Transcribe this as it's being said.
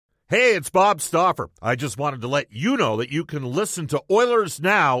Hey, it's Bob Stauffer. I just wanted to let you know that you can listen to Oilers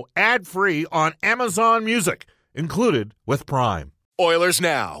Now ad-free on Amazon Music, included with Prime. Oilers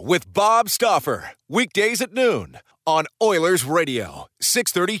Now with Bob Stauffer. Weekdays at noon on Oilers Radio,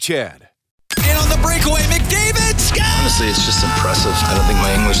 630 CHED. In on the breakaway, McDavid! Honestly, it's just impressive. I don't think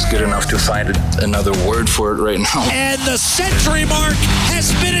my English is good enough to find another word for it right now. And the century mark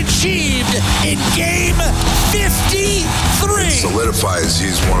has been achieved in Game 53. It solidifies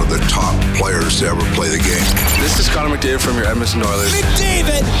he's one of the top players to ever play the game. This is Connor McDavid from your Edmonton Oilers.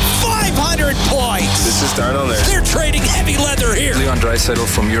 McDavid, 500 points! This is Darnell there. They're trading heavy leather here. Leon Draisaitl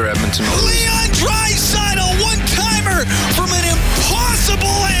from your Edmonton Oilers. Leon Draisaitl, one-timer from an impossible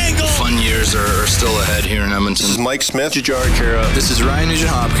angle. Fun years are still ahead here in Edmonton. This is Mike Smith. Jujhar Khaira. This is Ryan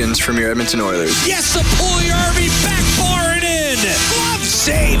Nugent-Hopkins from your Edmonton Oilers. Yes, the Puljujärvi backbar it in. Glove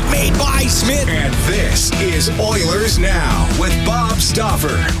save made by Smith. And this is Oilers Now with Bob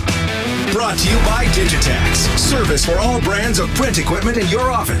Stauffer. Brought to you by Digitex. Service for all brands of print equipment in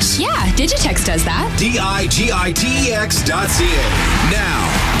your office. Yeah, Digitex does that. Digitex.ca. Now,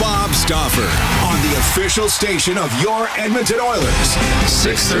 Bob Stauffer on the official station of your Edmonton Oilers.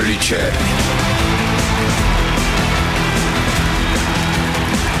 630 CHED.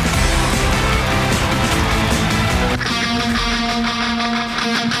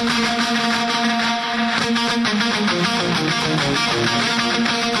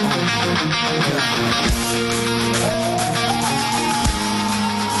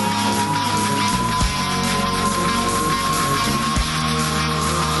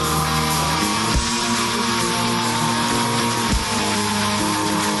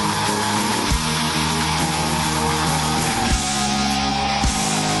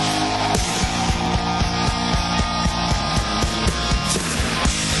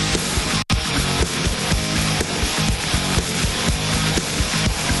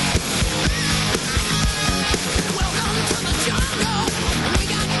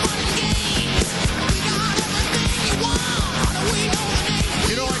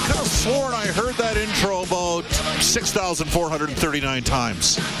 Sworn I heard that intro about 6,439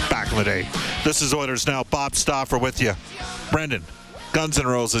 times back in the day. This is Oilers Now. Bob Stauffer with you. Brendan, Guns N'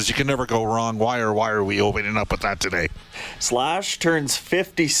 Roses, you can never go wrong. Why are we opening up with that today? Slash turns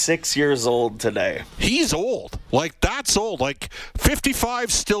 56 years old today. He's old. Like, that's old. Like,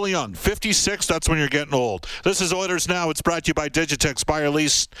 55, still young. 56, that's when you're getting old. This is Oilers Now. It's brought to you by Digitex. Buy or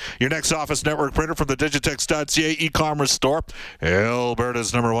lease your next office network printer from the Digitex.ca e-commerce store.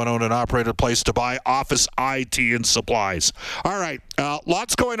 Alberta's #1 owned and operated place to buy office IT and supplies. All right,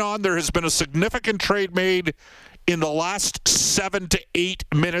 lots going on. There has been a significant trade made in the last 7 to 8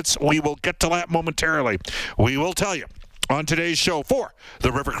 minutes. We will get to that momentarily. We will tell you on today's show for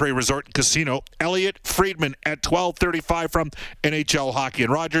the River Cree Resort and Casino, Elliot Friedman at 12:35 from NHL Hockey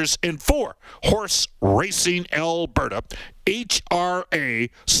and Rogers, and for Horse Racing Alberta, HRA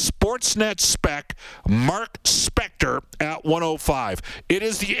Sportsnet Spec, Mark Spector at 105. It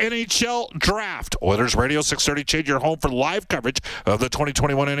is the NHL Draft. Oilers Radio 630 CHED, your home for live coverage of the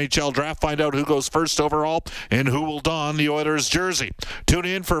 2021 NHL Draft. Find out who goes first overall and who will don the Oilers jersey. Tune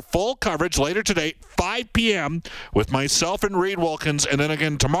in for full coverage later today, 5 p.m. with myself and Reed Wilkins, and then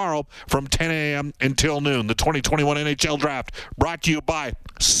again tomorrow from 10 a.m. until noon. The 2021 NHL Draft brought to you by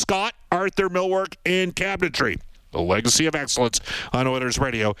Scott Arthur Millwork and Cabinetry. The legacy of excellence on Oilers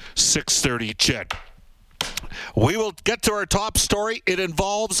Radio 630 CHED. We will get to our top story. It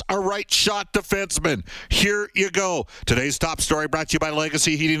involves a right-shot defenseman. Here you go. Today's top story brought to you by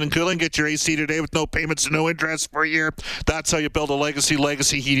Legacy Heating and Cooling. Get your AC today with no payments and no interest for a year. That's how you build a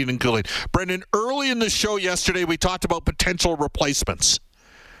Legacy Heating and Cooling. Brendan, early in the show yesterday, we talked about potential replacements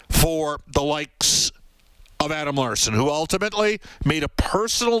for the likes of Adam Larsson, who ultimately made a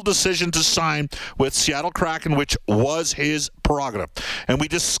personal decision to sign with Seattle Kraken, which was his prerogative. And we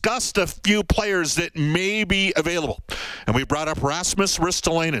discussed a few players that may be available. And we brought up Rasmus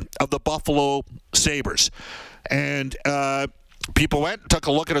Ristolainen of the Buffalo Sabres. And people went and took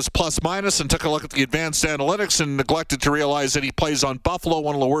a look at his plus-minus and took a look at the advanced analytics and neglected to realize that he plays on Buffalo,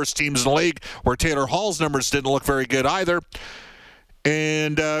 one of the worst teams in the league, where Taylor Hall's numbers didn't look very good either.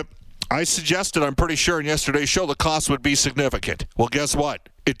 And I suggested, I'm pretty sure in yesterday's show, the cost would be significant. Well, guess what?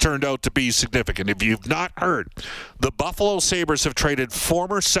 It turned out to be significant. If you've not heard, the Buffalo Sabres have traded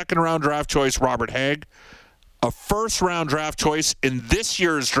former second-round draft choice Robert Hägg, a first-round draft choice in this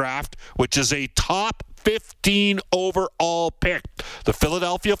year's draft, which is a top 15 overall pick. The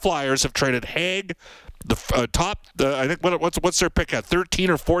Philadelphia Flyers have traded Hägg, I think what's their pick at, 13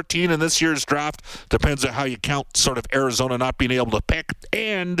 or 14 in this year's draft, depends on how you count sort of Arizona not being able to pick,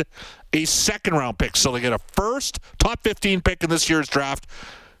 and a second round pick. So they get a first top 15 pick in this year's draft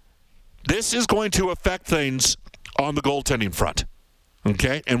this is going to affect things on the goaltending front.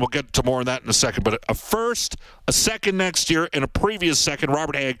 Okay, and we'll get to more on that in a second. But a first, a second next year, and a previous second,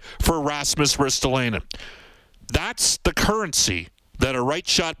 Robert Hägg, for Rasmus Ristolainen. That's the currency that a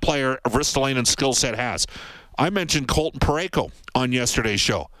right-shot player of Ristolainen's skill set has. I mentioned Colton Parayko on yesterday's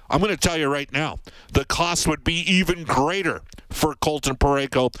show. I'm going to tell you right now, the cost would be even greater for Colton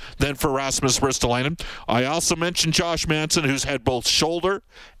Parayko than for Rasmus Ristolainen. I also mentioned Josh Manson, who's had both shoulder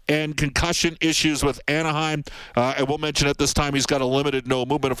and concussion issues with Anaheim. I will mention at this time he's got a limited no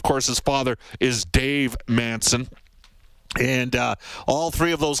movement. Of course, his father is Dave Manson. And all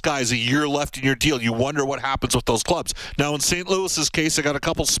three of those guys, a year left in your deal. You wonder what happens with those clubs. Now, in St. Louis's case, they got a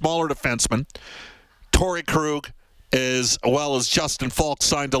couple smaller defensemen. Torrey Krug, as well as Justin Falk,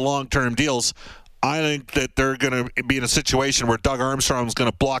 signed to long-term deals. I think that they're going to be in a situation where Doug Armstrong is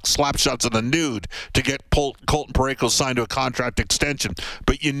going to block slap shots in the nude to get Colton Parayko signed to a contract extension.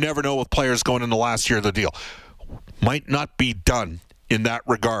 But you never know with players going in the last year of the deal. Might not be done in that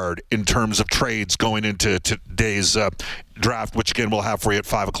regard in terms of trades going into today's draft, which, again, we'll have for you at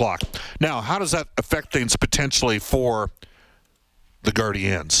 5 o'clock. Now, how does that affect things potentially for the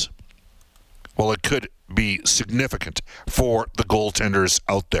Guardians? Well, it could be significant for the goaltenders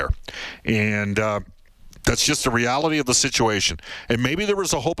out there. And that's just the reality of the situation. And maybe there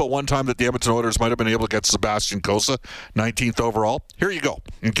was a hope at one time that the Edmonton Oilers might have been able to get Sebastian Cossa, 19th overall. Here you go,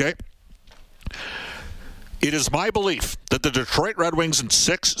 okay? It is my belief that the Detroit Red Wings at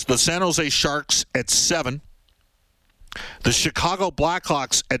 6, the San Jose Sharks at 7, the Chicago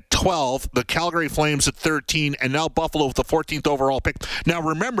Blackhawks at 12, the Calgary Flames at 13, and now Buffalo with the 14th overall pick. Now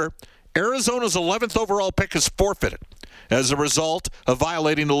remember, Arizona's 11th overall pick is forfeited as a result of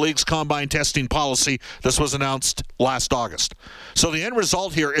violating the league's combine testing policy. This was announced last August. So the end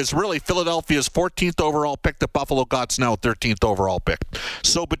result here is really Philadelphia's 14th overall pick that Buffalo got's now 13th overall pick.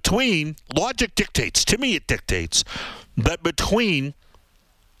 So logic dictates, to me it dictates, that between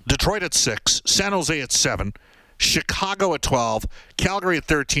Detroit at 6, San Jose at 7, Chicago at 12, Calgary at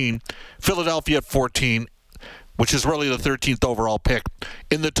 13, Philadelphia at 14, which is really the 13th overall pick.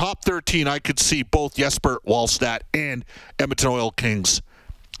 In the top 13, I could see both Jesper Wallstedt and Edmonton Oil Kings'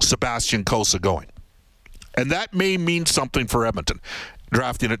 Sebastian Cossa going. And that may mean something for Edmonton.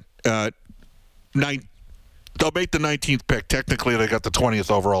 Drafting at 9, they'll make the 19th pick. Technically, they got the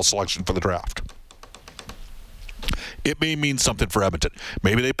 20th overall selection for the draft. It may mean something for Edmonton.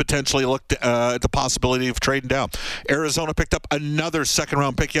 Maybe they potentially looked at the possibility of trading down. Arizona picked up another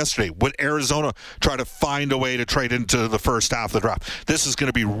second-round pick yesterday. Would Arizona try to find a way to trade into the first half of the draft? This is going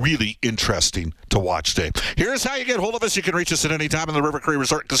to be really interesting to watch today. Here's how you get hold of us. You can reach us at any time on the River Cree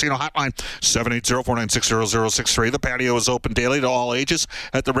Resort Casino hotline, 780-496-0063. The patio is open daily to all ages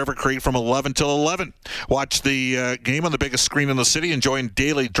at the River Cree from 11 till 11. Watch the game on the biggest screen in the city, enjoying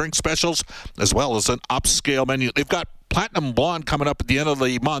daily drink specials as well as an upscale menu. They've got Platinum Blonde coming up at the end of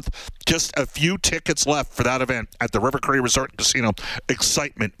the month. Just a few tickets left for that event at the River Cree Resort Casino.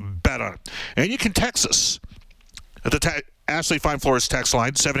 Excitement, bet on it. And you can text us at the Ashley Fine Floors text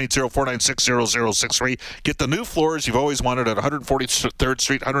line, 780-496-0063. Get the new floors you've always wanted at 143rd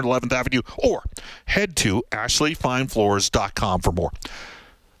Street, 111th Avenue, or head to ashleyfinefloors.com for more.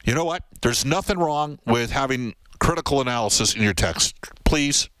 You know what? There's nothing wrong with having critical analysis in your text.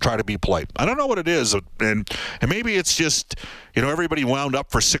 Please try to be polite. I don't know what it is, and maybe it's just, everybody wound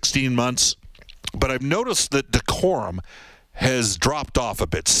up for 16 months, but I've noticed that decorum has dropped off a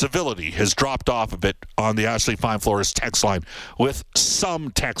bit. Civility has dropped off a bit on the Ashley Fine Floors text line with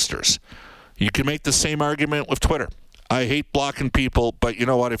some texters. You can make the same argument with Twitter. I hate blocking people, but you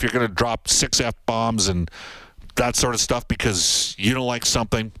know what? If you're going to drop 6 F-bombs and that sort of stuff because you don't like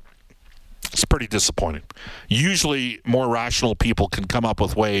something, it's pretty disappointing. Usually more rational people can come up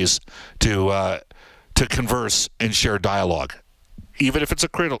with ways to converse and share dialogue, even if it's a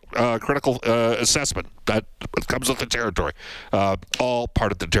critical assessment. That comes with the territory. All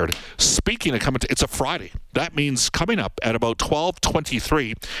part of the territory. Speaking of it's a Friday. That means coming up at about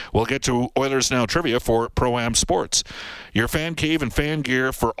 12:23, we'll get to Oilers Now trivia for Pro-Am Sports. Your fan cave and fan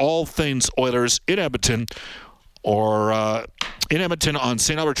gear for all things Oilers in Edmonton, or in Edmonton on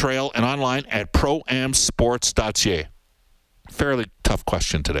St. Albert Trail and online at proamsports.ca. Fairly tough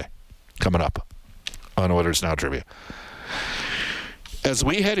question today coming up on Oilers Now Trivia. As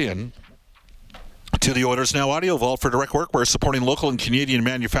we head in to the Oilers Now Audio Vault for Direct Workwear, supporting local and Canadian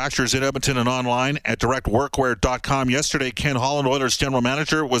manufacturers in Edmonton and online at directworkwear.com. Yesterday, Ken Holland, Oilers general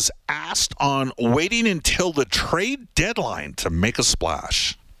manager, was asked on waiting until the trade deadline to make a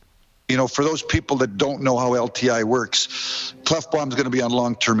splash. For those people that don't know how LTI works, Klefbom's going to be on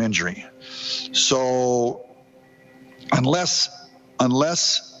long-term injury. So unless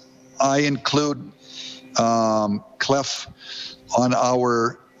I include Clef on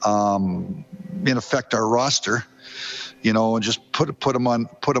our, in effect, our roster, and just put him on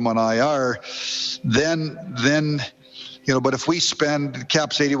IR, then. But if we spend,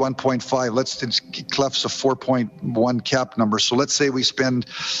 cap's 81.5, Clef's a 4.1 cap number. So let's say we spend,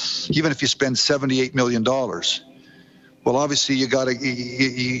 even if you spend $78 million, well, obviously you got to,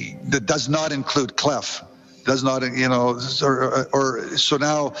 that does not include Clef. Does not, so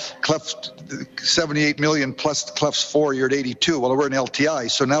now Clef 78 million plus Clef's 4, you're at 82. Well, we're in LTI.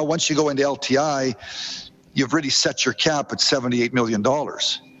 So now once you go into LTI, you've really set your cap at $78 million.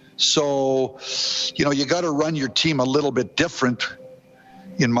 So, you got to run your team a little bit different,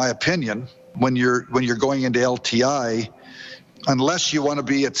 in my opinion, when you're going into LTI, unless you want to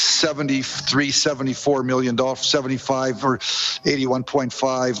be at 73, 74 million dollars, 75 or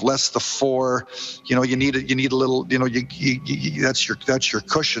 81.5 less the 4. You need a little. That's your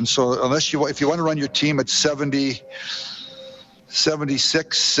cushion. So if you want to run your team at 70.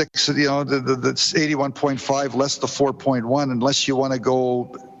 76, 6, the 81.5 less the 4.1, unless you want to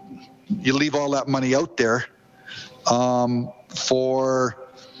go. You leave all that money out there for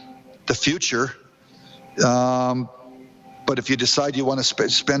the future. But if you decide you want to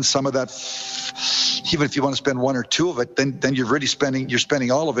spend some of that, even if you want to spend 1 or 2 of it, then you're really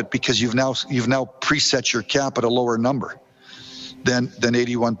spending all of it, because you've now preset your cap at a lower number than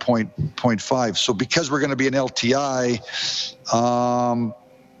 81.5. So because we're going to be an LTI,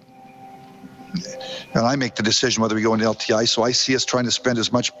 and I make the decision whether we go into LTI. So I see us trying to spend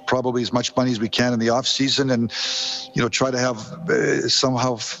probably as much money as we can in the off season, and try to have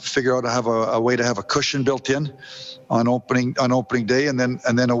somehow figure out to have a way to have a cushion built in on opening day, and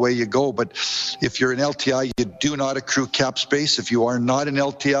then away you go. But if you're in LTI, you do not accrue cap space. If you are not in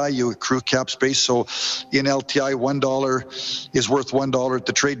LTI, you accrue cap space. So in LTI, $1 is worth $1 at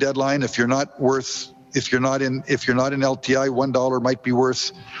the trade deadline. If you're not in LTI, $1 might be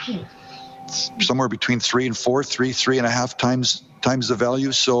worth somewhere between 3 and 4, 3.5 times the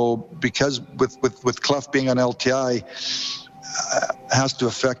value. So because with Clef being on LTI, has to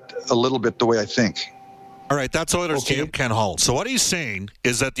affect a little bit the way I think. All right, that's Oilers GM Ken Holland. So what he's saying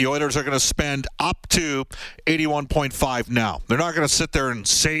is that the Oilers are going to spend up to 81.5 now. They're not going to sit there and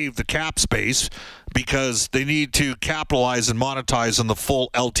save the cap space, because they need to capitalize and monetize on the full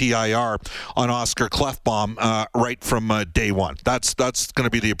LTIR on Oscar Klefbom right from day one. That's going to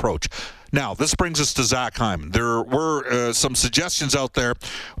be the approach. Now, this brings us to Zach Hyman. There were some suggestions out there.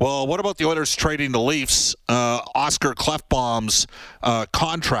 Well, what about the Oilers trading the Leafs Oscar Klefbom's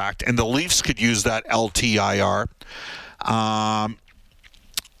contract, and the Leafs could use that LTIR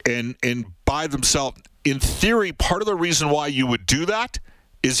and buy themselves. In theory, part of the reason why you would do that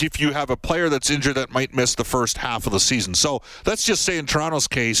is if you have a player that's injured that might miss the first half of the season. So let's just say in Toronto's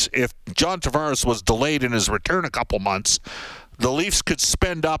case, if John Tavares was delayed in his return a couple months, the Leafs could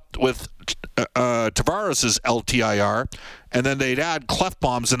spend up with Tavares' LTIR, and then they'd add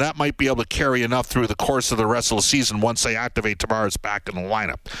Klefbom's, and that might be able to carry enough through the course of the rest of the season once they activate Tavares back in the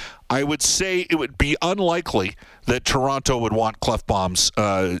lineup. I would say it would be unlikely that Toronto would want Klefbom's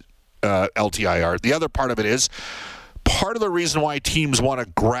LTIR. The other part of it is, part of the reason why teams want to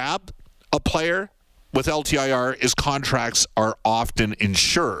grab a player with LTIR is contracts are often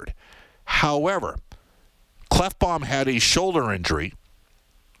insured. However, Klefbom had a shoulder injury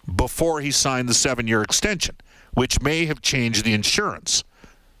before he signed the 7-year extension, which may have changed the insurance.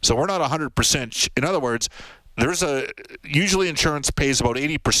 So we're not 100%. In other words, usually insurance pays about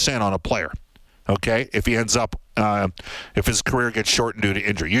 80% on a player. Okay, if he ends up, if his career gets shortened due to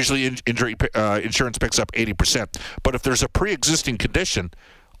injury, usually insurance picks up 80%. But if there's a pre-existing condition,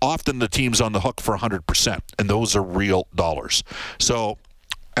 often the team's on the hook for 100%, and those are real dollars. So,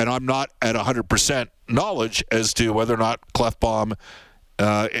 and I'm not at 100% knowledge as to whether or not Klefbom,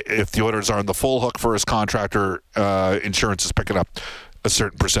 if the Oilers are on the full hook for his contract, or insurance is picking up a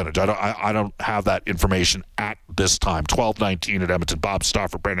certain percentage. I don't have that information at this time. 12:19 at Edmonton. Bob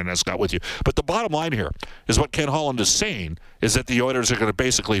Stauffer, Brendan Escott with you. But the bottom line here is what Ken Holland is saying is that the Oilers are going to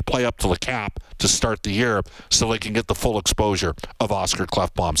basically play up to the cap to start the year so they can get the full exposure of Oscar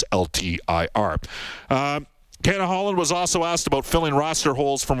Klefbom's LTIR. Ken Holland was also asked about filling roster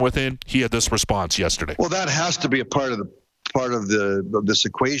holes from within. He had this response yesterday. Well, that has to be a part of this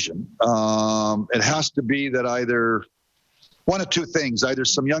equation. It has to be that either one of two things: either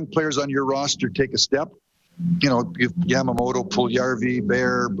some young players on your roster take a step, Yamamoto, Puljujarvi,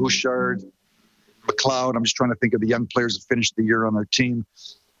 Bear, Bouchard, McLeod. I'm just trying to think of the young players that finished the year on our team.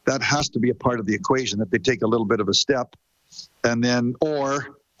 That has to be a part of the equation, that they take a little bit of a step, and then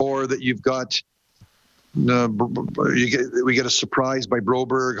or that you've got we get a surprise by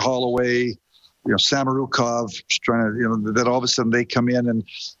Broberg, Holloway, Samorukov, trying to, that all of a sudden they come in, and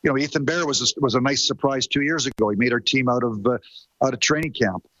Ethan Bear was a nice surprise 2 years ago. He made our team out of training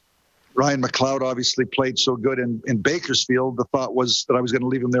camp. Ryan McLeod obviously played so good in Bakersfield. The thought was that I was going to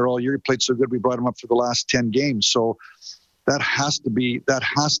leave him there all year. He played so good, we brought him up for the last 10 games. So that has to be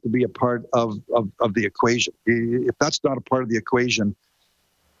a part of the equation. If that's not a part of the equation,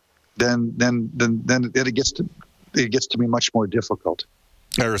 then it gets to be much more difficult.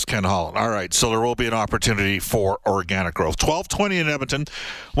 There's Ken Holland. All right, so there will be an opportunity for organic growth. 12:20 in Edmonton.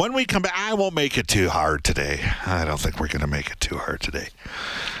 When we come back, I won't make it too hard today. I don't think we're going to make it too hard today.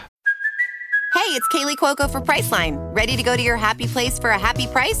 Hey, it's Kaylee Cuoco for Priceline. Ready to go to your happy place for a happy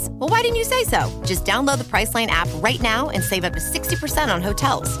price? Well, why didn't you say so? Just download the Priceline app right now and save up to 60% on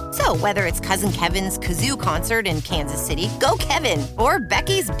hotels. So whether it's Cousin Kevin's Kazoo Concert in Kansas City, go Kevin, or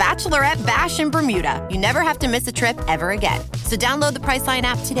Becky's Bachelorette Bash in Bermuda, you never have to miss a trip ever again. So download the Priceline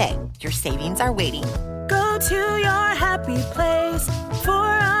app today. Your savings are waiting. Go to your happy place for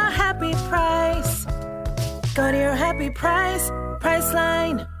a happy price. Go to your happy price,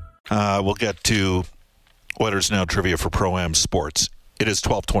 Priceline. We'll get to Oilers Now trivia for Pro-Am Sports. It is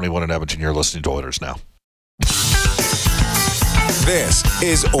 12:21 in Edmonton. You're listening to Oilers Now. This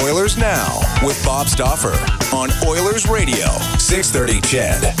is Oilers Now with Bob Stauffer on Oilers Radio, 630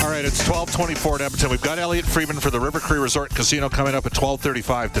 CHED. All right, it's 12:24 in Edmonton. We've got Elliot Friedman for the River Cree Resort Casino coming up at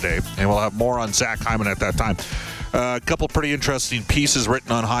 12:35 today, and we'll have more on Zach Hyman at that time. A couple pretty interesting pieces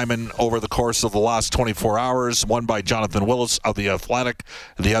written on Hyman over the course of the last 24 hours. One by Jonathan Willis of The Athletic,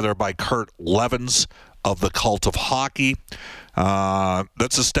 the other by Kurt Levens of the Cult of Hockey.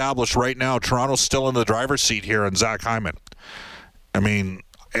 That's established right now. Toronto's still in the driver's seat here on Zach Hyman. I mean,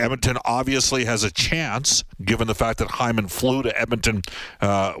 Edmonton obviously has a chance, given the fact that Hyman flew to Edmonton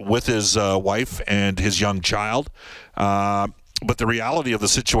with his wife and his young child. But the reality of the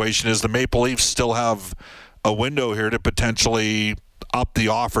situation is the Maple Leafs still have a window here to potentially up the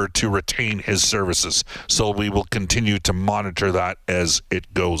offer to retain his services. So we will continue to monitor that as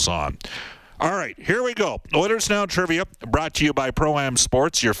it goes on. All right, here we go. Oilers Now Trivia, brought to you by Pro-Am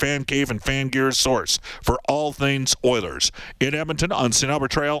Sports, your fan cave and fan gear source for all things Oilers. In Edmonton, on St.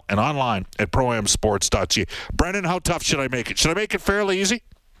 Albert Trail, and online at proamsports.ca. Brendan, how tough should I make it? Should I make it fairly easy?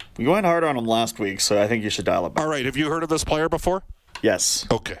 You went hard on him last week, so I think you should dial it back. All right, have you heard of this player before? Yes.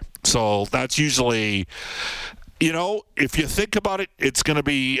 Okay, so that's usually, if you think about it, it's going to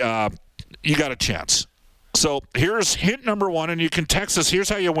be, you got a chance. So here's hint number one, and you can text us. Here's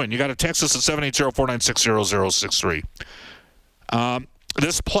how you win. You got to text us at 780-496-0063.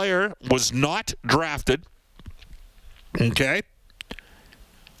 This player was not drafted. Okay?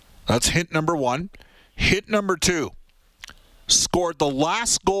 That's hint number one. Hint number two, scored the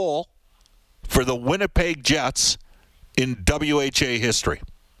last goal for the Winnipeg Jets in WHA history.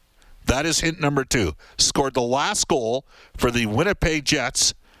 That is hint number two. Scored the last goal for the Winnipeg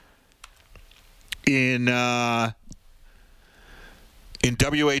Jets in WHA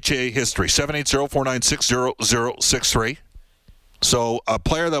history. 780-496-0063. So a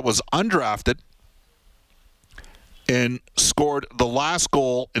player that was undrafted and scored the last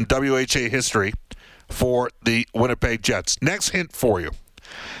goal in WHA history for the Winnipeg Jets. Next hint for you.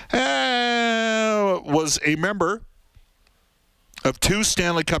 Was a member of 2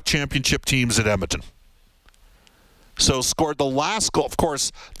 Stanley Cup championship teams at Edmonton. So scored the last goal. Of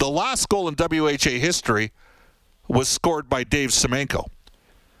course, the last goal in WHA history was scored by Dave Semenko.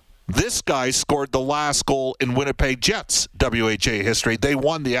 This guy scored the last goal in Winnipeg Jets WHA history. They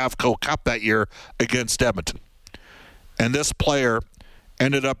won the AFCO Cup that year against Edmonton. And this player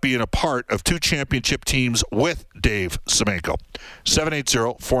ended up being a part of 2 championship teams with Dave Semenko.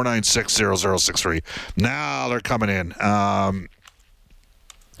 780-496-0063. Now they're coming in.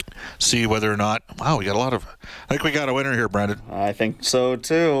 See whether or not... Wow, we got a lot of... I think we got a winner here, Brendan. I think so,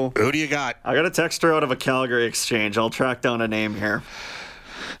 too. Who do you got? I got a texter out of a Calgary exchange. I'll track down a name here.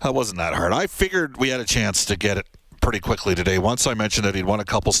 That wasn't that hard. I figured we had a chance to get it pretty quickly today. Once I mentioned that he'd won a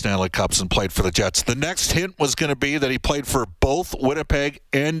couple Stanley Cups and played for the Jets. The next hint was going to be that he played for both Winnipeg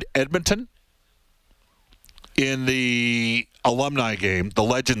and Edmonton in the alumni game, the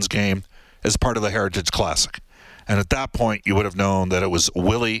Legends game, as part of the Heritage Classic. And at that point, you would have known that it was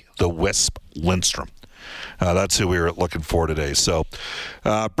Willie the Wisp Lindstrom. That's who we were looking for today. So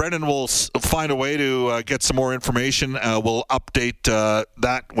Brendan will find a way to get some more information. We'll update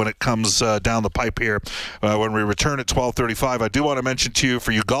that when it comes down the pipe here when we return at 12:35. I do want to mention to you,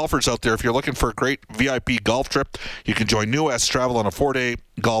 for you golfers out there, if you're looking for a great VIP golf trip, you can join New West Travel on a 4-day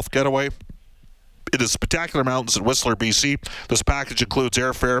golf getaway. the spectacular mountains in Whistler, BC. This package includes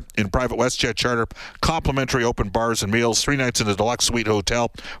airfare in private WestJet charter, complimentary open bars and meals, 3 nights in a deluxe suite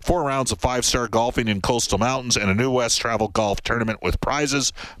hotel, 4 rounds of 5-star golfing in coastal mountains, and a New West Travel Golf Tournament with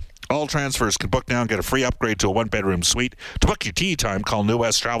prizes. All transfers can book now and get a free upgrade to a 1-bedroom suite. To book your tee time, call New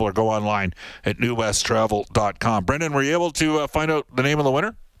West Travel or go online at newwesttravel.com. Brendan, were you able to find out the name of the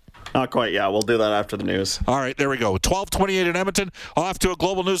winner? Not quite, yeah. We'll do that after the news. All right, there we go. 12:28 in Edmonton. Off to a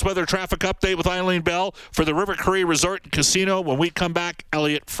global news weather traffic update with Eileen Bell for the River Cree Resort and Casino. When we come back,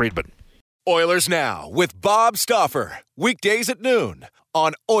 Elliot Friedman. Oilers Now with Bob Stauffer. Weekdays at noon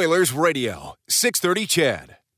on Oilers Radio, 630 CHED.